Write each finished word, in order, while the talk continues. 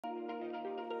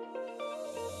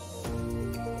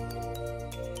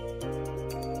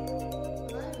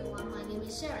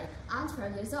Sherry. I'm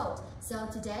 12 years old. So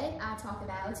today I'll talk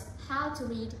about how to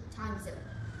read time zone.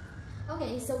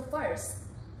 Okay, so first,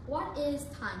 what is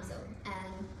time zone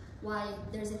and why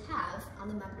does it have on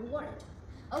the map of the world?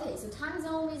 Okay, so time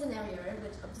zone is an area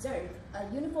which observes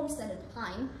a uniform standard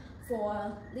time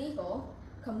for legal,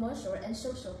 commercial, and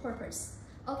social purpose.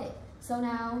 Okay, so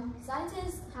now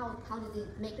scientists, how did they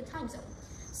make the time zone?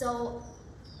 So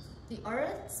the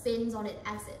Earth spins on its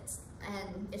axis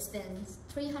and it spins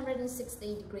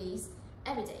 360 degrees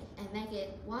every day and make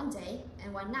it one day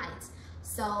and one night.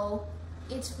 So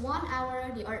each 1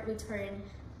 hour the Earth will turn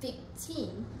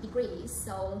 15 degrees.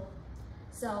 So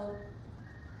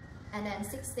and then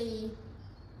 60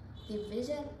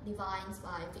 divides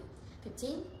by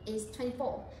 15 is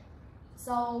 24.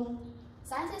 So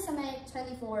scientists make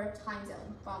 24 time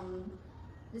zone from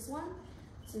this one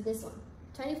to this one.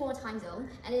 24 time zone,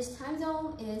 and each time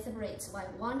zone is separated by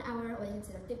 1 hour or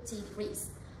instead of 50 degrees.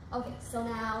 Okay, so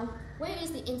now where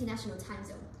is the international time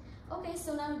zone? Okay,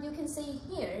 so now you can see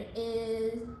here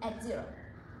is at 0.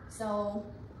 So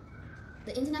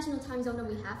the international time zone that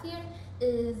we have here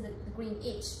is the green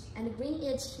edge, and the green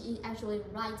edge is actually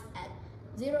right at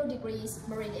 0 degrees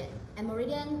meridian, and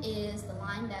meridian is the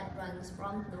line that runs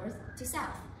from north to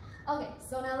south. Okay,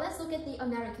 so now let's look at the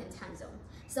American time zone.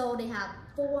 So they have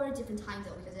 4 different time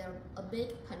zones because they're a big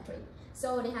country.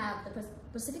 So they have the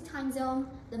Pacific time zone,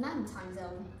 the Mountain time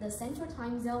zone, the Central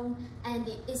time zone, and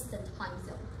the Eastern time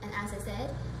zone. And as I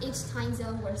said, each time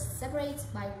zone was separated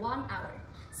by 1 hour.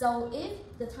 So if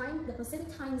the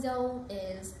Pacific time zone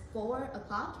is 4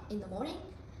 o'clock in the morning,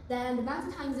 then the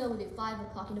Mountain time zone will be 5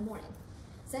 o'clock in the morning.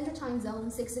 Central time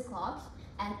zone 6 o'clock,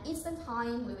 and Eastern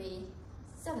time will be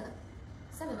 7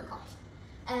 o'clock.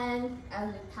 And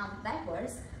as we count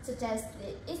backwards, such as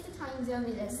the Eastern time zone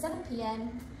is at 7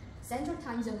 p.m., Central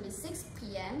time zone will be 6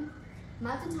 p.m.,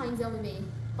 Mountain time zone will be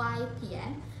 5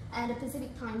 p.m., and the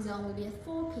Pacific time zone will be at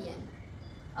 4 p.m.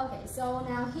 Okay, so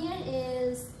now here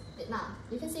is Vietnam.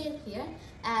 You can see it here,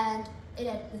 and it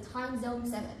at the time zone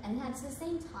 7, and it has the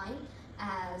same time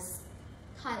as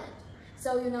Thailand.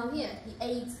 So you know here, the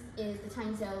 8 is the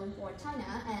time zone for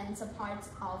China and some parts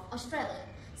of Australia.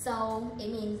 So it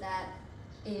means that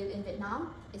if in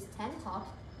Vietnam it's 10 o'clock,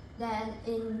 then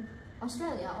in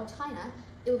Australia or China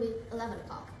it will be 11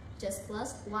 o'clock, just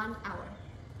plus 1 hour.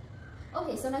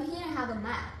 Okay, so now here I have a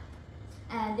map,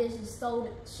 and this is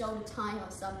show the time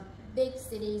of some big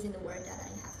cities in the world that I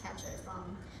have captured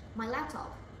from my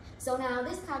laptop. So now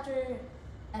this capture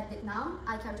at Vietnam,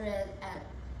 I captured it at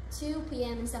 2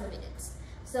 p.m. and 7 minutes.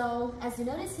 So as you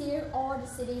notice here, all the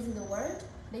cities in the world,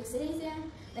 big cities here,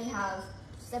 they have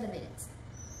 7 minutes.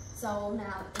 So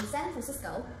now in San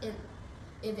Francisco, if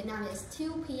Vietnam is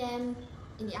 2 p.m.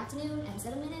 in the afternoon and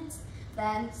 7 minutes,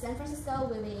 then San Francisco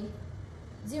will be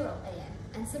 0 a.m.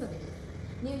 and 7 minutes.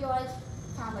 New York,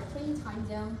 kind of like 3 time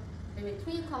zone, will be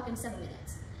 3 o'clock and 7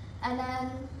 minutes. And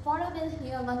then part of it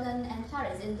here, London and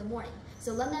Paris in the morning.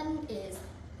 So London is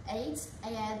 8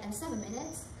 a.m. and 7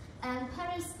 minutes, and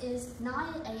Paris is 9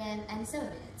 a.m. and 7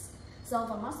 minutes. So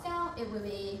for Moscow, it will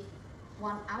be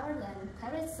 1 hour than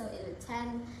Paris, so it is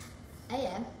 10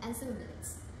 a.m. and 7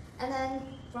 minutes. And then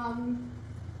from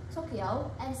Tokyo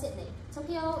and Sydney,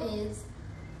 Tokyo is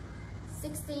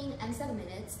 16 and 7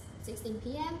 minutes, 16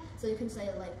 p.m. So you can say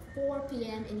like 4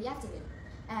 p.m. in the afternoon.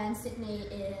 And Sydney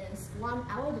is 1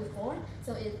 hour before,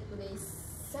 so it will be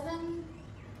 7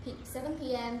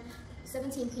 p.m.,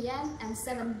 17 p.m. and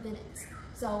 7 minutes.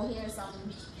 So here's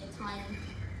the time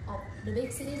of the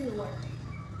big cities in the world.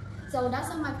 So that's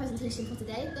all my presentation for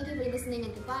today. Thank you for listening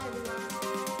and goodbye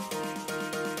everyone.